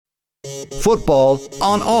Football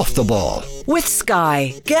on Off the Ball. With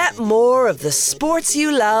Sky, get more of the sports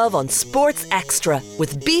you love on Sports Extra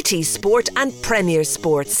with BT Sport and Premier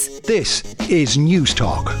Sports. This is News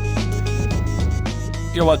Talk.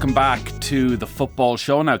 You're welcome back to the football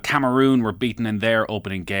show. Now, Cameroon were beaten in their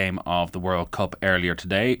opening game of the World Cup earlier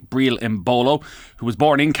today. Breel Mbolo, who was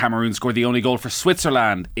born in Cameroon, scored the only goal for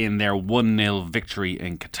Switzerland in their 1-0 victory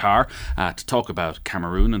in Qatar. To talk about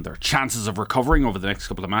Cameroon and their chances of recovering over the next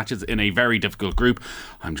couple of matches in a very difficult group,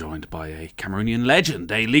 I'm joined by a Cameroonian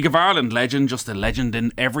legend, a League of Ireland legend, just a legend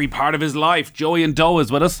in every part of his life. Joey N'Doh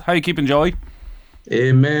is with us. How are you keeping, Joey?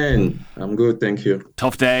 Amen. I'm good, thank you.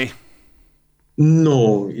 Tough day?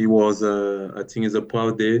 No, it was, I think it's a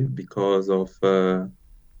proud day because of to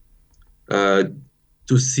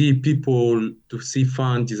see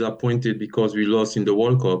fans disappointed because we lost in the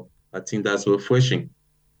World Cup. I think that's refreshing.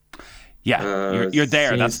 Yeah, you're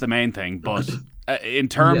there. That's the main thing. But in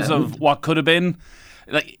terms of what could have been,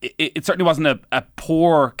 like it certainly wasn't a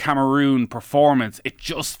poor Cameroon performance. It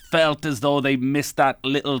just felt as though they missed that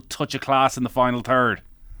little touch of class in the final third.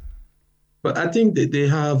 But I think that they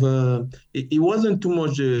have. It wasn't too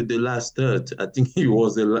much the last third. I think it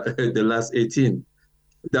was the last 18.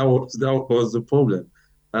 That was the problem.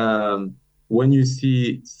 When you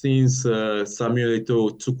see since Samuel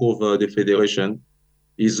Eto'o took over the federation,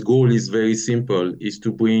 his goal is very simple: is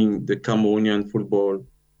to bring the Cameroonian football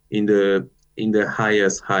in the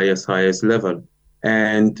highest level.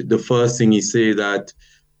 And the first thing he said that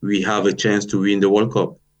we have a chance to win the World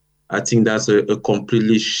Cup. I think that's a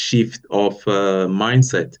completely shift of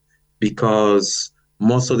mindset, because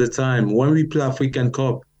most of the time when we play African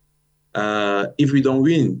Cup, if we don't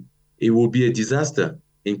win, it will be a disaster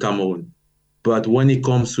in Cameroon. But when it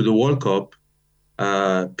comes to the World Cup,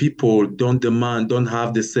 people don't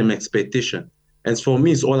have the same expectation. And for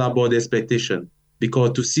me, it's all about expectation,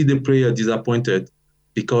 because to see the player disappointed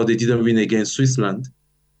because they didn't win against Switzerland,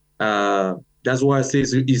 that's why I say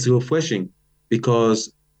it's refreshing,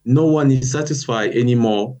 because no one is satisfied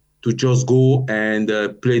anymore to just go and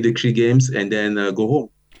play the 3 games and then go home.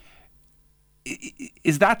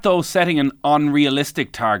 Is that, though, setting an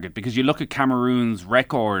unrealistic target? Because you look at Cameroon's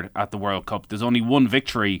record at the World Cup, there's only one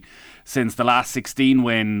victory since the last 16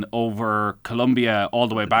 win over Colombia all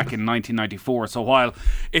the way back in 1994. So while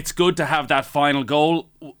it's good to have that final goal,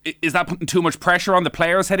 is that putting too much pressure on the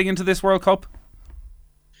players heading into this World Cup?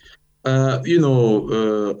 I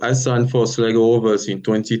signed for Sligo Rovers in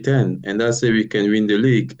 2010, and I said we can win the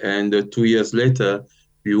league. And 2 years later,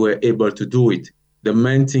 we were able to do it. The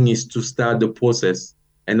main thing is to start the process.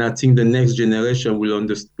 And I think the next generation will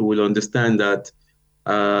understand that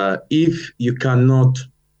if you cannot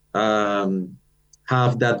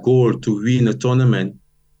have that goal to win a tournament,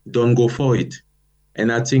 don't go for it.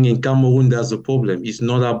 And I think in Cameroon, that's a problem. It's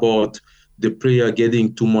not about the player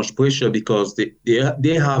getting too much pressure, because they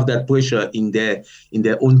have that pressure in their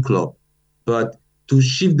own club. But to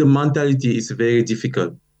shift the mentality is very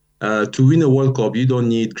difficult. To win a World Cup, you don't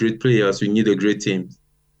need great players, you need a great team.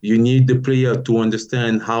 You need the player to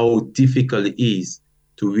understand how difficult it is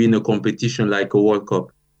to win a competition like a World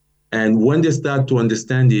Cup. And when they start to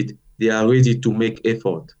understand it, they are ready to make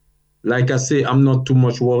effort. Like I say, I'm not too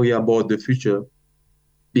much worried about the future,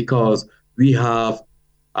 because we have,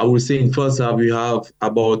 I would say in first half, we have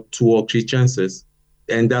about 2 or 3 chances,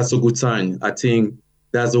 and that's a good sign. I think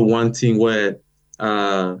that's the one thing where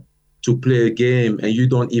to play a game and you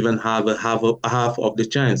don't even have a half of the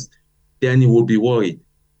chance, then you will be worried.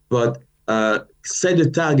 But set a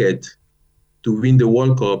target to win the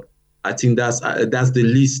World Cup. I think that's the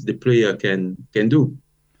least the player can do.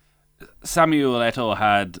 Samuel Eto'o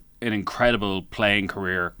had an incredible playing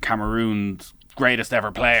career, Cameroon's greatest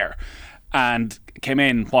ever player, and came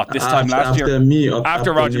in this time last year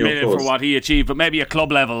after Roger Milla for what he achieved, but maybe at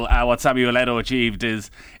club level what Samuel Eto'o achieved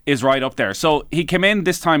is right up there. So he came in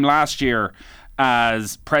this time last year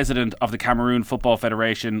as president of the Cameroon Football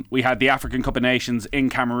Federation. We had the African Cup of Nations in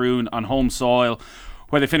Cameroon on home soil,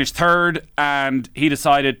 where they finished third, and he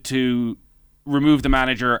decided to remove the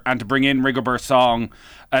manager and to bring in Rigobert Song,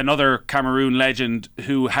 another Cameroon legend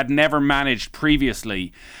who had never managed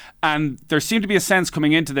previously. And there seemed to be a sense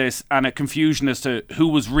coming into this and a confusion as to who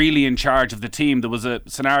was really in charge of the team. There was a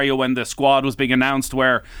scenario when the squad was being announced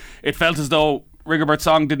where it felt as though Rigobert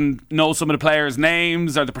Song didn't know some of the players'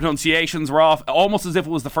 names, or the pronunciations were off, almost as if it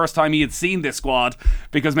was the first time he had seen this squad,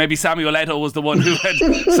 because maybe Samuel Eto'o was the one who had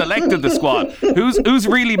selected the squad. Who's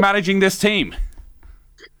really managing this team?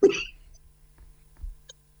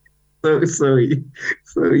 Sorry,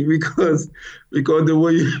 because the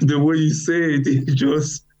way you say it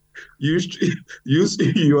just you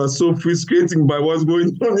you are so frustrating by what's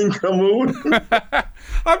going on in Cameroon.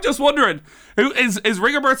 I'm just wondering, who is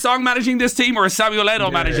Rigobert Song managing this team, or is Samuel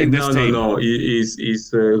Eto'o managing this team? No. It's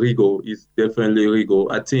Rigo. It's definitely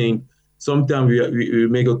Rigo. I think sometimes we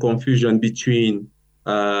make a confusion between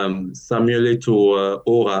Samuel Eto'o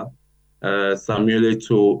aura, Samuel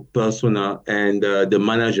Eto'o persona, and the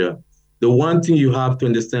manager. The one thing you have to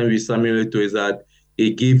understand with Samuel Eto'o is that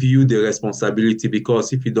he gives you the responsibility,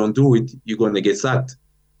 because if you don't do it, you're going to get sacked.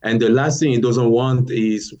 And the last thing he doesn't want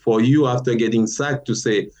is for you, after getting sacked, to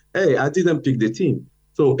say, hey, I didn't pick the team.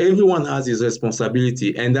 So everyone has his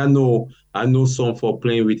responsibility. And I know some for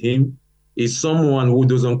playing with him. He's someone who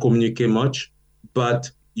doesn't communicate much, but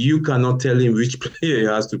you cannot tell him which player he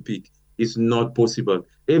has to pick. It's not possible.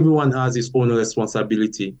 Everyone has his own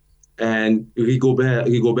responsibility. And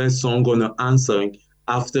Rigobert Song going to answer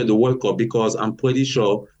after the World Cup, because I'm pretty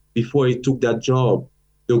sure before he took that job,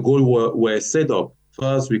 the goals were set up.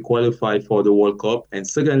 First, we qualified for the World Cup, and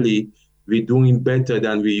secondly, we're doing better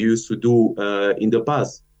than we used to do in the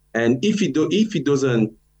past. And if he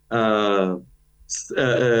doesn't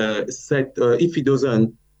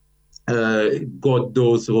got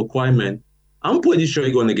those requirements, I'm pretty sure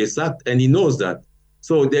he's gonna get sacked, and he knows that.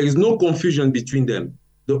 So there is no confusion between them.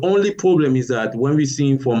 The only problem is that when we see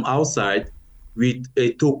him from outside with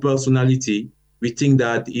a top personality, we think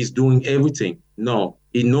that he's doing everything. No,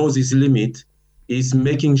 he knows his limit. He's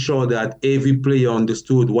making sure that every player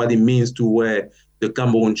understood what it means to wear the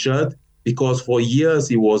Cameroon shirt, because for years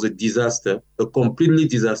he was a disaster, a completely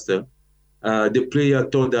disaster. The player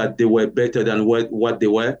thought that they were better than what they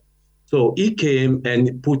were. So he came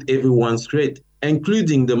and put everyone straight,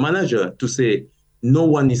 including the manager, to say no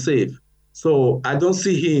one is safe. So I don't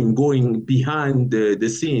see him going behind the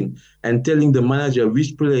scene and telling the manager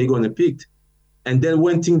which player he's going to pick. And then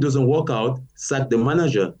when things doesn't work out, sack the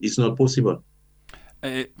manager. It's not possible.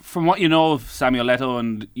 From what you know of Samuel Eto'o,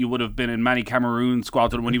 and you would have been in many Cameroon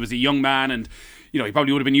squads when he was a young man, and he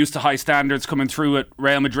probably would have been used to high standards coming through at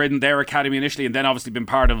Real Madrid and their academy initially, and then obviously been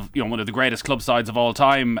part of one of the greatest club sides of all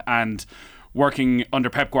time, and working under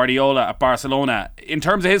Pep Guardiola at Barcelona. In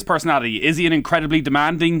terms of his personality, is he an incredibly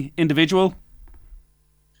demanding individual?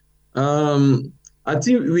 I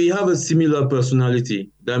think we have a similar personality.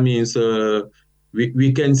 That means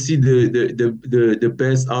we can see the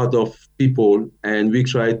best out of people, and we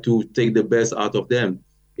try to take the best out of them.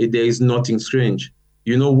 There is nothing strange.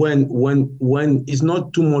 When it's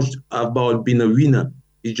not too much about being a winner,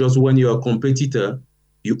 it's just when you're a competitor,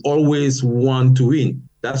 you always want to win.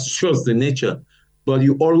 That's just the nature. But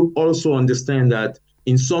you also understand that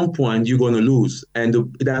in some point you're going to lose, and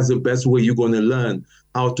that's the best way you're going to learn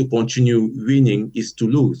how to continue winning is to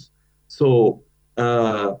lose. So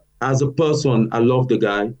as a person, I love the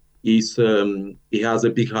guy. He has a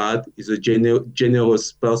big heart. He's a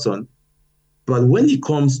generous person. But when it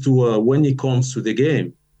comes to the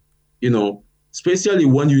game, especially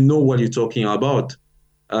when you know what you're talking about,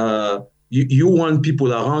 you want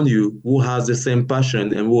people around you who has the same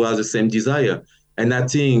passion and who has the same desire. And I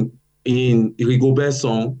think in Rigobert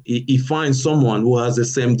Song, he finds someone who has the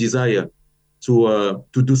same desire to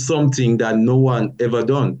do something that no one ever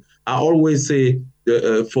done. I always say,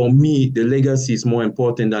 for me, the legacy is more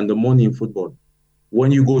important than the money in football.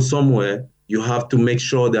 When you go somewhere, you have to make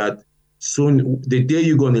sure that soon, the day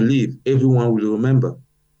you're going to leave, everyone will remember.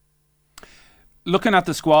 Looking at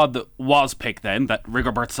the squad that was picked then, that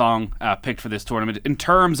Rigobert Song picked for this tournament, in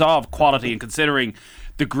terms of quality and considering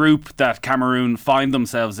the group that Cameroon find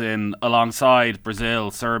themselves in alongside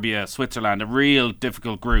Brazil, Serbia, Switzerland, a real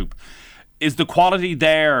difficult group, is the quality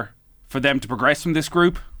there for them to progress from this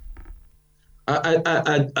group?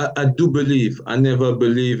 I do believe. I never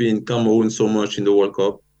believe in Cameroon so much in the World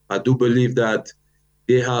Cup. I do believe that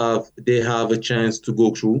they have a chance to go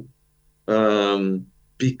through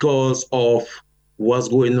because of what's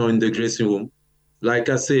going on in the dressing room. Like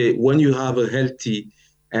I say, when you have a healthy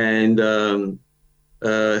and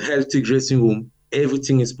healthy dressing room,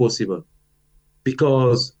 everything is possible.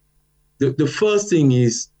 Because the first thing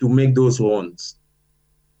is to make those runs.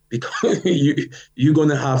 Because you're going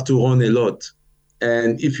to have to run a lot.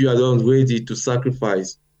 And if you are not ready to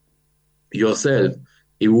sacrifice yourself,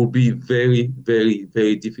 it will be very, very,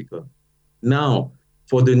 very difficult. Now,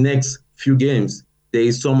 for the next few games, there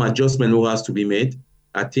is some adjustment who has to be made.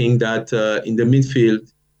 I think that in the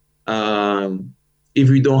midfield, if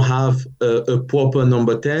we don't have a proper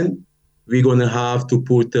number 10, we're going to have to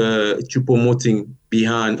put Choupo-Moting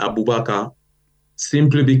behind Aboubakar,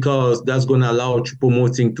 simply because that's going to allow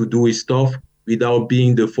Choupo-Moting to do his stuff without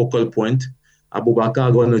being the focal point.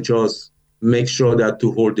 Aboubakar going to just make sure that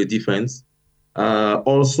to hold the defense.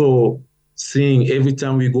 Also, seeing every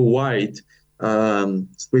time we go wide,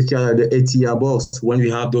 especially at the 80-yard box, when we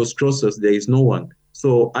have those crosses, there is no one.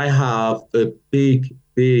 So I have a big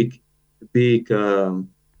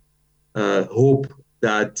hope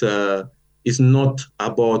that it's not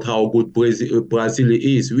about how good Brazil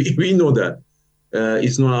is. We know that.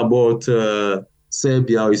 It's not about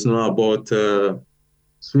Serbia. It's not about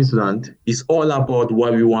Switzerland. It's all about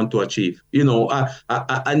what we want to achieve. You know,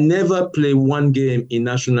 I never played one game in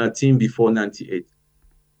national team before 98.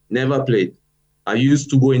 Never played. I used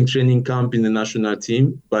to go in training camp in the national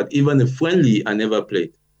team, but even a friendly, I never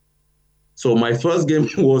played. So my first game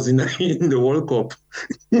was in the World Cup.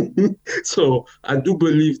 So I do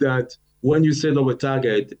believe that when you set up a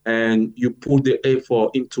target and you put the effort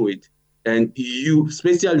into it, and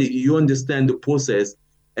especially you understand the process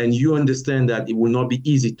and you understand that it will not be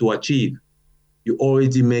easy to achieve, you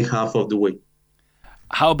already make half of the way.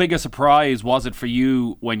 How big a surprise was it for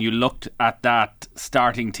you when you looked at that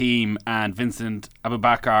starting team and Vincent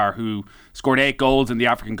Aboubakar, who scored 8 goals in the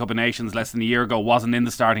African Cup of Nations less than a year ago, wasn't in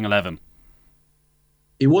the starting 11?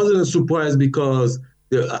 It wasn't a surprise because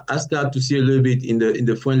I started to see a little bit in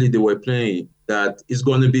the friendly they were playing that it's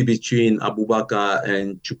going to be between Aboubakar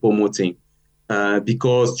and Choupo-Moting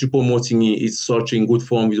because Choupo-Moting is such in good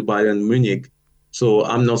form with Bayern Munich. So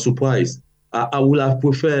I'm not surprised. I would have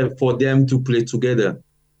preferred for them to play together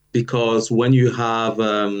because when you have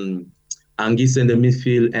Anguissa in the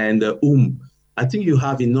midfield and I think you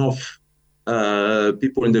have enough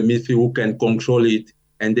people in the midfield who can control it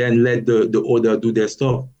and then let the other do their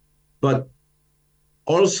stuff. But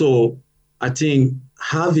also, I think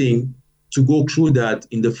having to go through that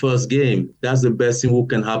in the first game, that's the best thing that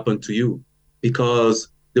can happen to you because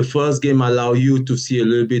the first game allows you to see a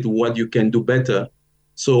little bit what you can do better.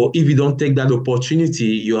 So if you don't take that opportunity,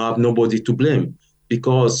 you have nobody to blame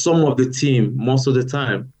because some of the team, most of the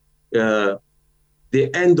time, they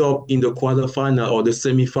end up in the quarterfinal or the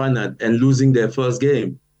semifinal and losing their first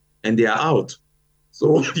game and they are out.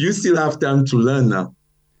 So you still have time to learn now.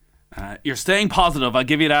 You're staying positive. I'll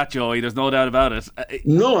give you that, Joey. There's no doubt about it.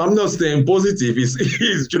 No, I'm not staying positive.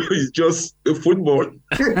 It's just football.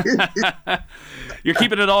 You're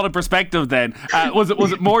keeping it all in perspective then. Was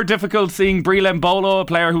it more difficult seeing Breel Embolo, a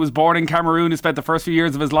player who was born in Cameroon, who spent the first few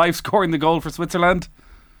years of his life scoring the goal for Switzerland?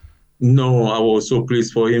 No, I was so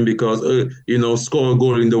pleased for him because, score a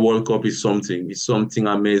goal in the World Cup is something. It's something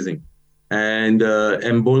amazing. And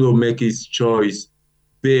Embolo make his choice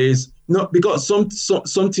based... No, because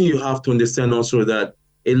something you have to understand also that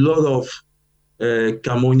a lot of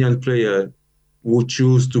Cameroonian players would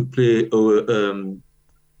choose to play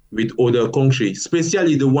with other countries,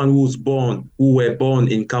 especially the one who were born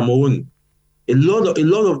in Cameroon. A lot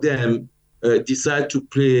of them decide to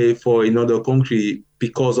play for another country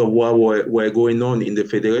because of what were going on in the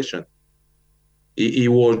federation.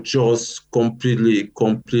 It was just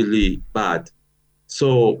completely bad.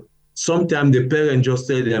 So sometimes the parents just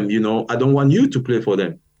tell them, I don't want you to play for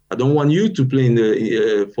them. I don't want you to play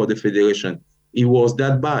for the federation. It was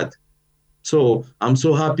that bad. So I'm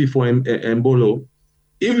so happy for Embolo.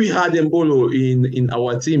 If we had Embolo in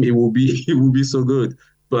our team, it would be so good.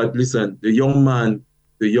 But listen, the young man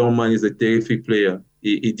is a terrific player.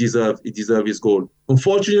 He deserves his goal.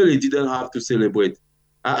 Unfortunately, he didn't have to celebrate.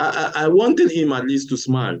 I wanted him at least to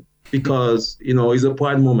smile because it's a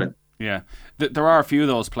pride moment. Yeah, there are a few of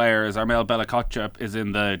those players. Armel Bella-Kotchap is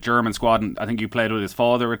in the German squad, and I think you played with his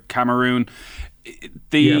father at Cameroon.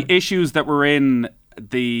 The issues that were in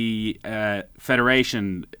the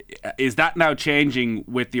federation, is that now changing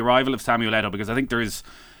with the arrival of Samuel Eto'o? Because I think there is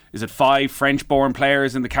it 5 French-born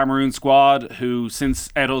players in the Cameroon squad who, since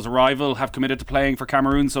Eto'o's arrival, have committed to playing for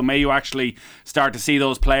Cameroon. So may you actually start to see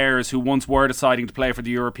those players who once were deciding to play for the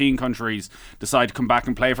European countries decide to come back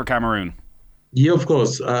and play for Cameroon? Yeah, of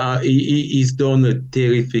course. He's done a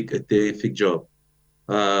terrific job.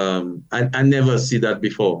 I never see that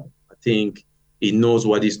before. I think he knows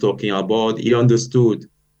what he's talking about. He understood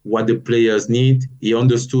what the players need. He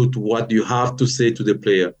understood what you have to say to the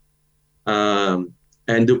player.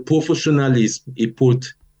 And the professionalism he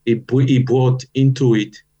brought into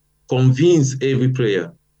it convinced every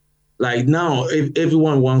player. Like now,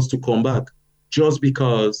 everyone wants to come back just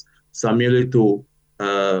because Samuel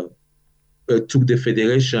Eto'o took the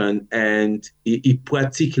federation and he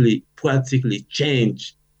practically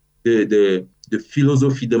changed the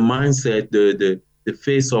philosophy, the mindset, the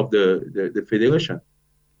face of the federation.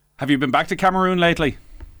 Have you been back to Cameroon lately?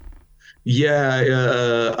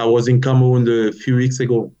 Yeah, I was in Cameroon a few weeks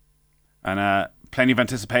ago. And plenty of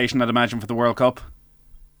anticipation, I'd imagine, for the World Cup?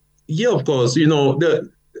 Yeah, of course.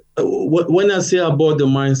 When I say about the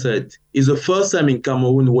mindset, it's the first time in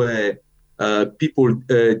Cameroon where people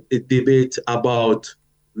debate about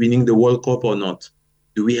winning the World Cup or not.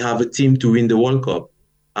 Do we have a team to win the World Cup?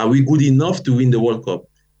 Are we good enough to win the World Cup?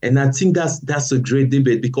 And I think that's a great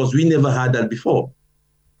debate because we never had that before.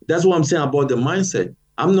 That's what I'm saying about the mindset.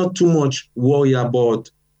 I'm not too much worried about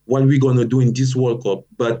what we're going to do in this World Cup,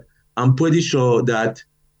 but I'm pretty sure that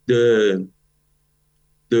the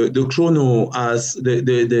chrono as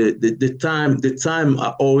the time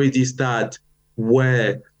already start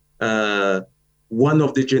where one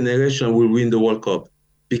of the generation will win the World Cup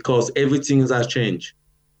because everything has changed.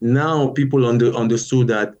 Now people understood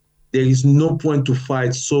that there is no point to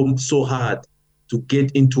fight so hard to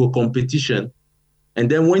get into a competition. And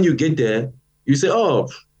then when you get there, you say, oh,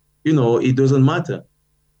 it doesn't matter.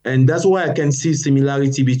 And that's why I can see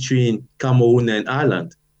similarity between Cameroon and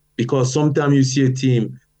Ireland, because sometimes you see a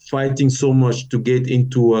team fighting so much to get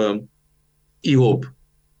into Europe.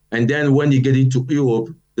 And then when you get into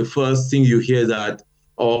Europe, the first thing you hear that,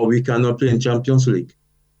 oh, we cannot play in Champions League.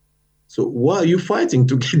 So why are you fighting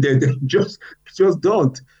to get there? Just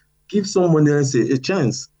don't. Give someone else a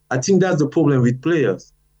chance. I think that's the problem with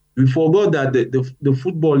players. We forgot that the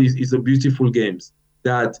football is a beautiful game,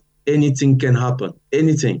 that anything can happen,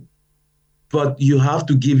 anything. But you have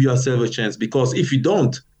to give yourself a chance, because if you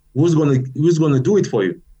don't, who's gonna do it for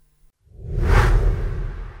you?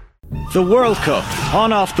 The World Cup,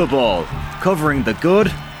 on Off the Ball, covering the good,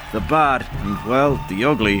 the bad, and, well, the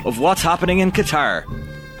ugly of what's happening in Qatar.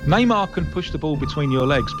 Neymar can push the ball between your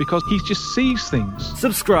legs because he just sees things.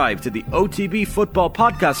 Subscribe to the OTB Football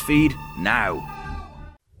podcast feed now.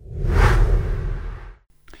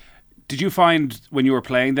 Did you find when you were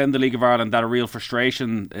playing then the League of Ireland that a real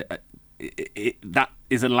frustration, that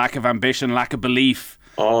is a lack of ambition, lack of belief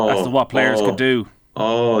as to what players could do?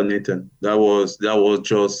 Oh, Nathan, that was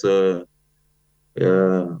just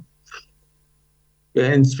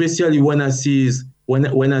and especially when I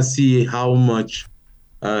see how much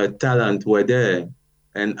talent were there,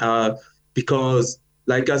 and because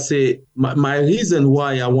like I say, my reason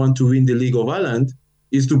why I want to win the League of Ireland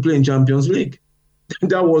is to play in Champions League.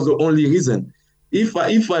 That was the only reason. If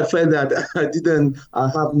I felt that I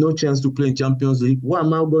have no chance to play in Champions League, why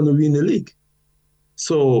am I going to win the league?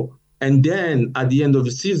 So, and then at the end of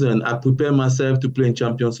the season, I prepare myself to play in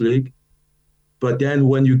Champions League. But then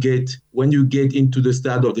when you get into the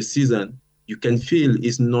start of the season, you can feel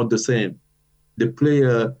it's not the same. The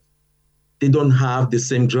player, they don't have the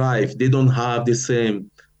same drive. They don't have the same,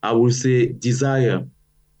 I would say, desire.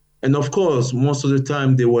 And of course, most of the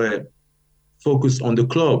time they were focused on the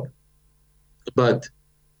club. But,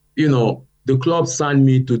 the club signed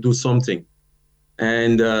me to do something.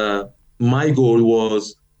 And my goal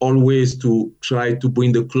was always to try to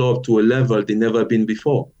bring the club to a level they never been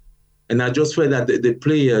before. And I just felt that the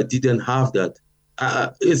player didn't have that.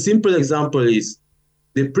 A simple example is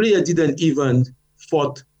the player didn't even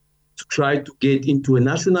fought to try to get into a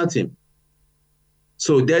national team.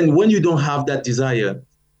 So then when you don't have that desire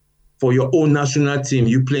for your own national team,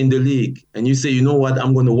 you play in the league and you say, you know what,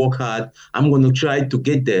 I'm going to work hard. I'm going to try to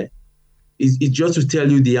get there. It's just to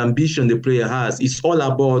tell you the ambition the player has. It's all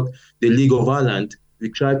about the League of Ireland. We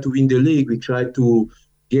try to win the league. We try to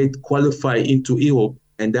get qualified into Europe,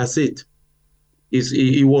 and that's it.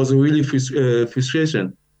 It was a really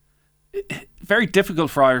frustration. Very difficult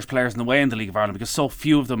for Irish players in the way in the League of Ireland, because so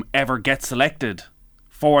few of them ever get selected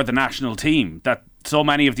for the national team, that so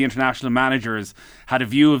many of the international managers had a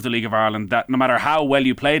view of the League of Ireland that no matter how well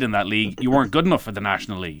you played in that league, you weren't good enough for the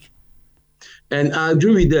National League. And I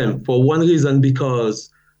agree with them for one reason, because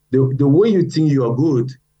the way you think you are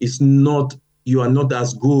good is not, you are not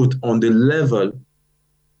as good on the level,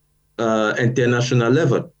 international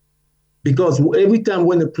level. Because every time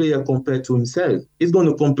when a player compares to himself, he's going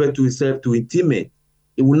to compare to himself to a teammate.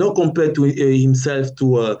 He will not compare to himself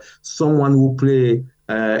to someone who play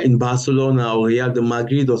in Barcelona or Real de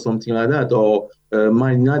Madrid or something like that, or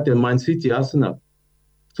Man United, Man City, Arsenal.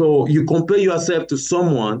 So you compare yourself to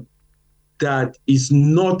someone that is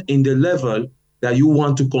not in the level that you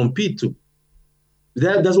want to compete to.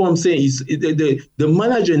 That's what I'm saying. The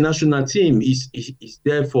manager national team is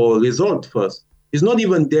there for a result first. It's not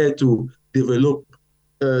even there to develop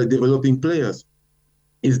developing players.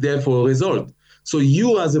 It's there for a result. So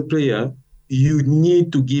you as a player, you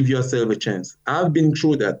need to give yourself a chance. I've been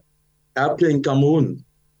through that. I play in Cameroon.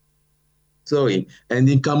 And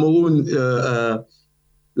in Cameroon,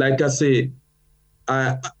 like I say,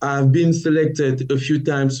 I've been selected a few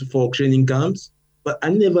times for training camps, but I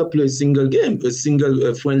never play a single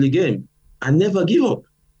friendly game. I never give up.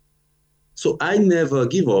 So I never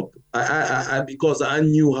give up. Because I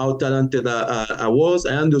knew how talented I was.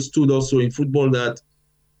 I understood also in football that,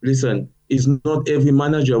 listen, it's not every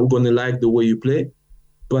manager who's going to like the way you play,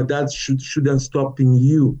 but that shouldn't stopping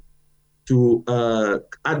you to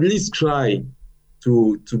at least try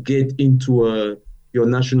to get into your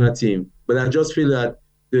national team. But I just feel that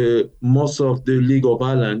most of the League of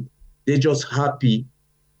Ireland, they're just happy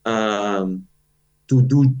to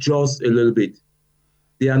do just a little bit.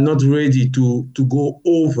 They are not ready to go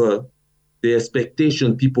over the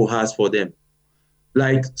expectation people has for them.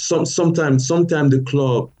 Like sometimes the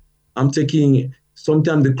club,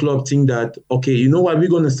 sometimes the club think that, okay, you know what, we're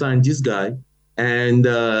going to sign this guy, and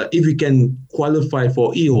if we can qualify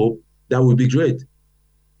for Europe, that would be great.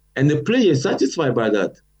 And the player is satisfied by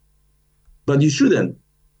that. But you shouldn't.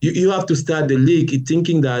 You have to start the league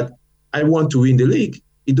thinking that I want to win the league.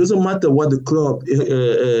 It doesn't matter what the club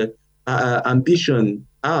ambition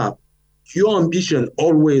are. Your ambition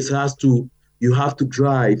always you have to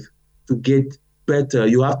drive to get better.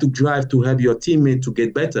 You have to drive to have your teammate to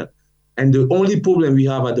get better. And the only problem we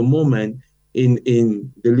have at the moment in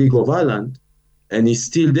the League of Ireland, and it's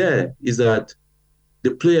still there, is that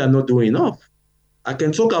the players are not doing enough. I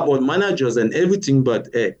can talk about managers and everything, but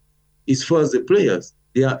it's first the players.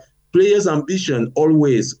 Players' ambition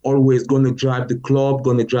always going to drive the club,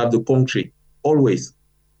 going to drive the country, always.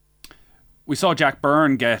 We saw Jack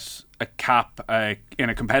Byrne get a cap in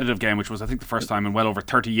a competitive game, which was, I think, the first time in well over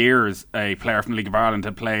 30 years a player from the League of Ireland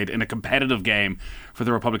had played in a competitive game for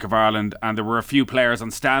the Republic of Ireland, and there were a few players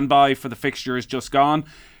on standby for the fixtures just gone.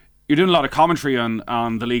 You're doing a lot of commentary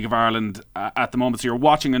on the League of Ireland at the moment, so you're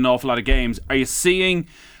watching an awful lot of games. Are you seeing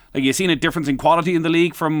a difference in quality in the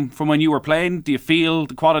league from when you were playing? Do you feel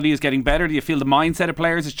the quality is getting better? Do you feel the mindset of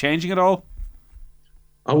players is changing at all?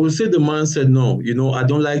 I would say the mindset, no. I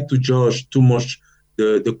don't like to judge too much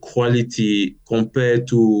the quality compared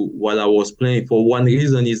to what I was playing. For one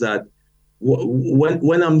reason is that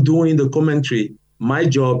when I'm doing the commentary, my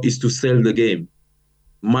job is to sell the game.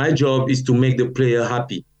 My job is to make the player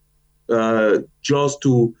happy. Just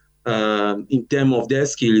to, in terms of their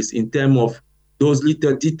skills, in terms of those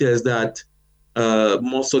little details that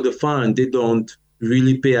most of the fans, they don't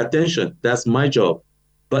really pay attention. That's my job.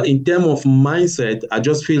 But in terms of mindset, I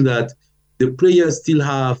just feel that the players still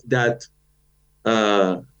have that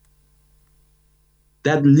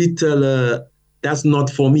little, that's not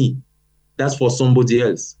for me. That's for somebody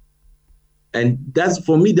else. And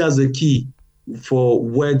for me, that's the key for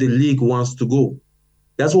where the league wants to go.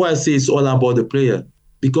 That's why I say it's all about the player.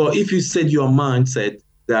 Because if you set your mindset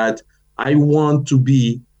that I want to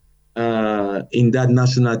be in that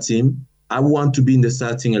national team, I want to be in the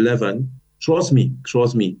starting 11, trust me,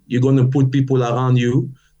 you're going to put people around you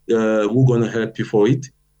who are going to help you for it.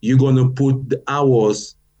 You're going to put the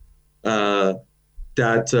hours that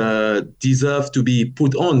deserve to be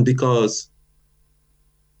put on, because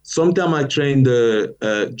sometimes I train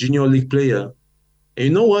the junior league player. And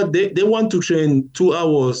you know what? They want to train 2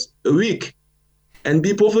 hours a week and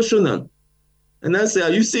be professional. And I say, are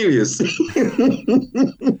you serious?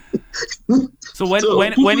 So when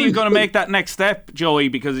are you going to make that next step, Joey?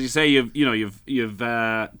 Because as you say, you've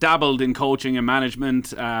dabbled in coaching and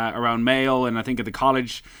management around Mayo, and I think at the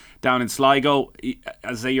college down in Sligo.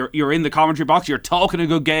 As I say, you're in the commentary box. You're talking a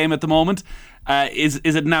good game at the moment. Is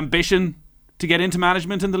it an ambition to get into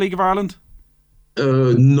management in the League of Ireland?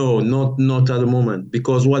 No, not at the moment.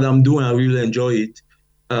 Because what I'm doing, I really enjoy it.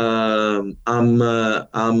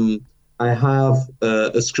 I have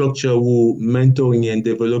a structure who mentoring and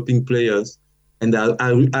developing players, and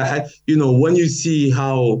I when you see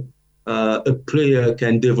how a player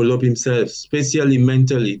can develop himself, especially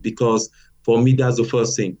mentally, because for me that's the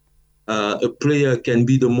first thing. A player can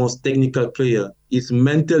be the most technical player. If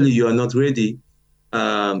mentally you are not ready,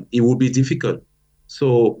 it will be difficult.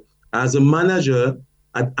 So as a manager,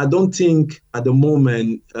 I don't think at the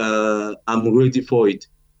moment I'm ready for it,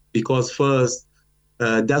 because first.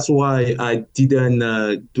 That's why I didn't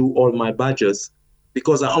do all my badges,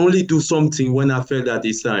 because I only do something when I feel that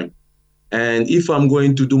it's time. And if I'm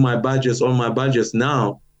going to do all my badges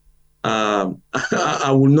now,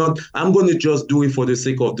 I will not. I'm going to just do it for the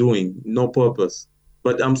sake of doing, no purpose.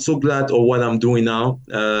 But I'm so glad of what I'm doing now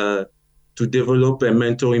to develop and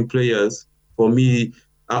mentoring players. For me,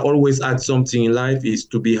 I always add something in life is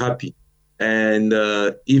to be happy. And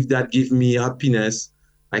if that gives me happiness,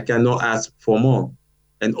 I cannot ask for more.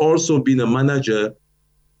 And also being a manager,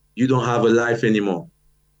 you don't have a life anymore.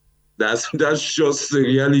 That's just the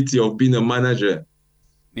reality of being a manager.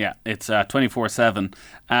 Yeah, it's 24/7.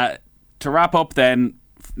 To wrap up then,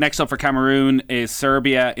 Next up for Cameroon is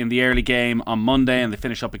Serbia in the early game on Monday, and they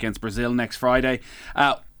finish up against Brazil next Friday.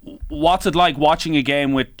 What's it like watching a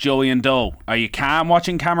game with Joey and Doe? Are you calm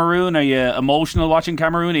watching Cameroon? Are you emotional watching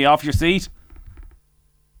Cameroon? Are you off your seat?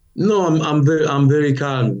 No, I'm very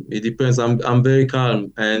calm. It depends. I'm very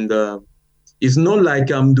calm, and it's not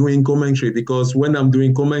like I'm doing commentary, because when I'm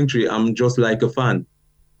doing commentary, I'm just like a fan.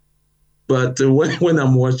 But when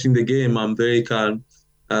I'm watching the game, I'm very calm.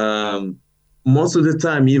 Most of the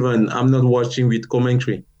time, even I'm not watching with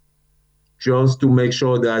commentary, just to make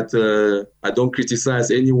sure that I don't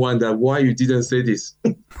criticize anyone that why you didn't say this.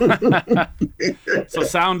 So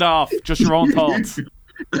sound off, just your own thoughts.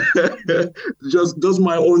 just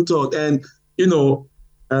my own thought. And, to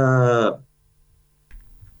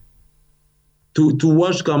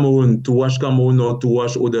watch Cameroon or to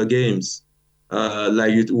watch other games,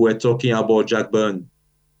 like you were talking about Jack Byrne,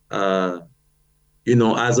 as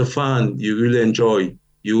a fan, you will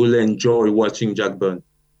enjoy watching Jack Byrne.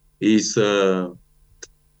 He's, that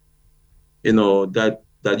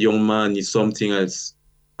young man is something else.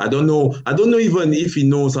 I don't know even if he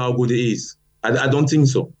knows how good he is. I don't think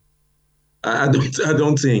so. I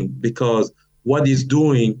don't think, because what he's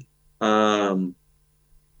doing,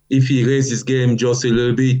 if he raises his game just a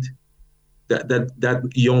little bit,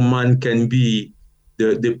 that young man can be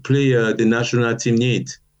the player the national team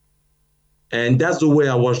needs. And that's the way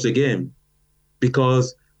I watch the game,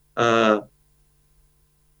 because you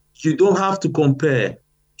don't have to compare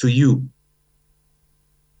to you.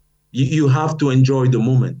 You have to enjoy the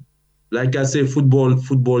moment. Like I say, football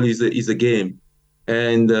is a game,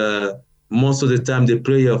 and most of the time the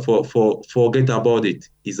player forget about it.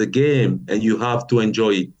 It's a game, and you have to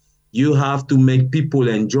enjoy it. You have to make people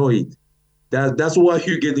enjoy it. That's what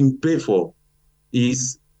you're getting paid for.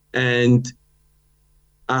 And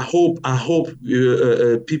I hope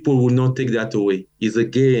people will not take that away. It's a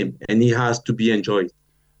game, and it has to be enjoyed.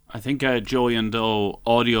 I think a Joey and Doe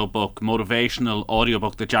motivational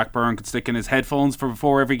audiobook that Jack Byrne could stick in his headphones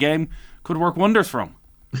before every game could work wonders for him.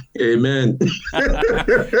 Amen.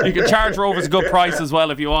 You can charge Rovers a good price as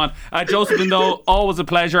well if you want. Joseph and Doe, always a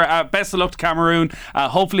pleasure. Best of luck to Cameroon.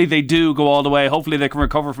 Hopefully they do go all the way. Hopefully they can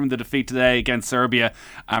recover from the defeat today against Serbia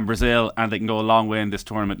and Brazil, and they can go a long way in this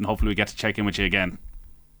tournament, and hopefully we get to check in with you again.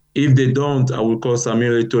 If they don't, I will call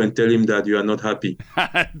Samuel Eto'o and tell him that you are not happy.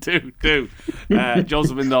 do.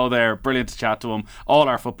 Joseph Indo there. Brilliant to chat to him. All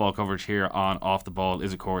our football coverage here on Off the Ball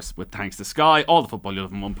is, of course, with thanks to Sky. All the football you'll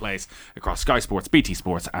have in one place across Sky Sports, BT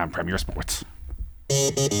Sports and Premier Sports.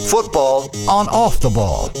 Football on Off the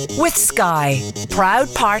Ball. With Sky,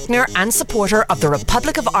 proud partner and supporter of the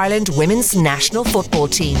Republic of Ireland women's national football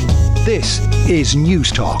team. This is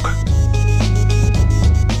News Talk.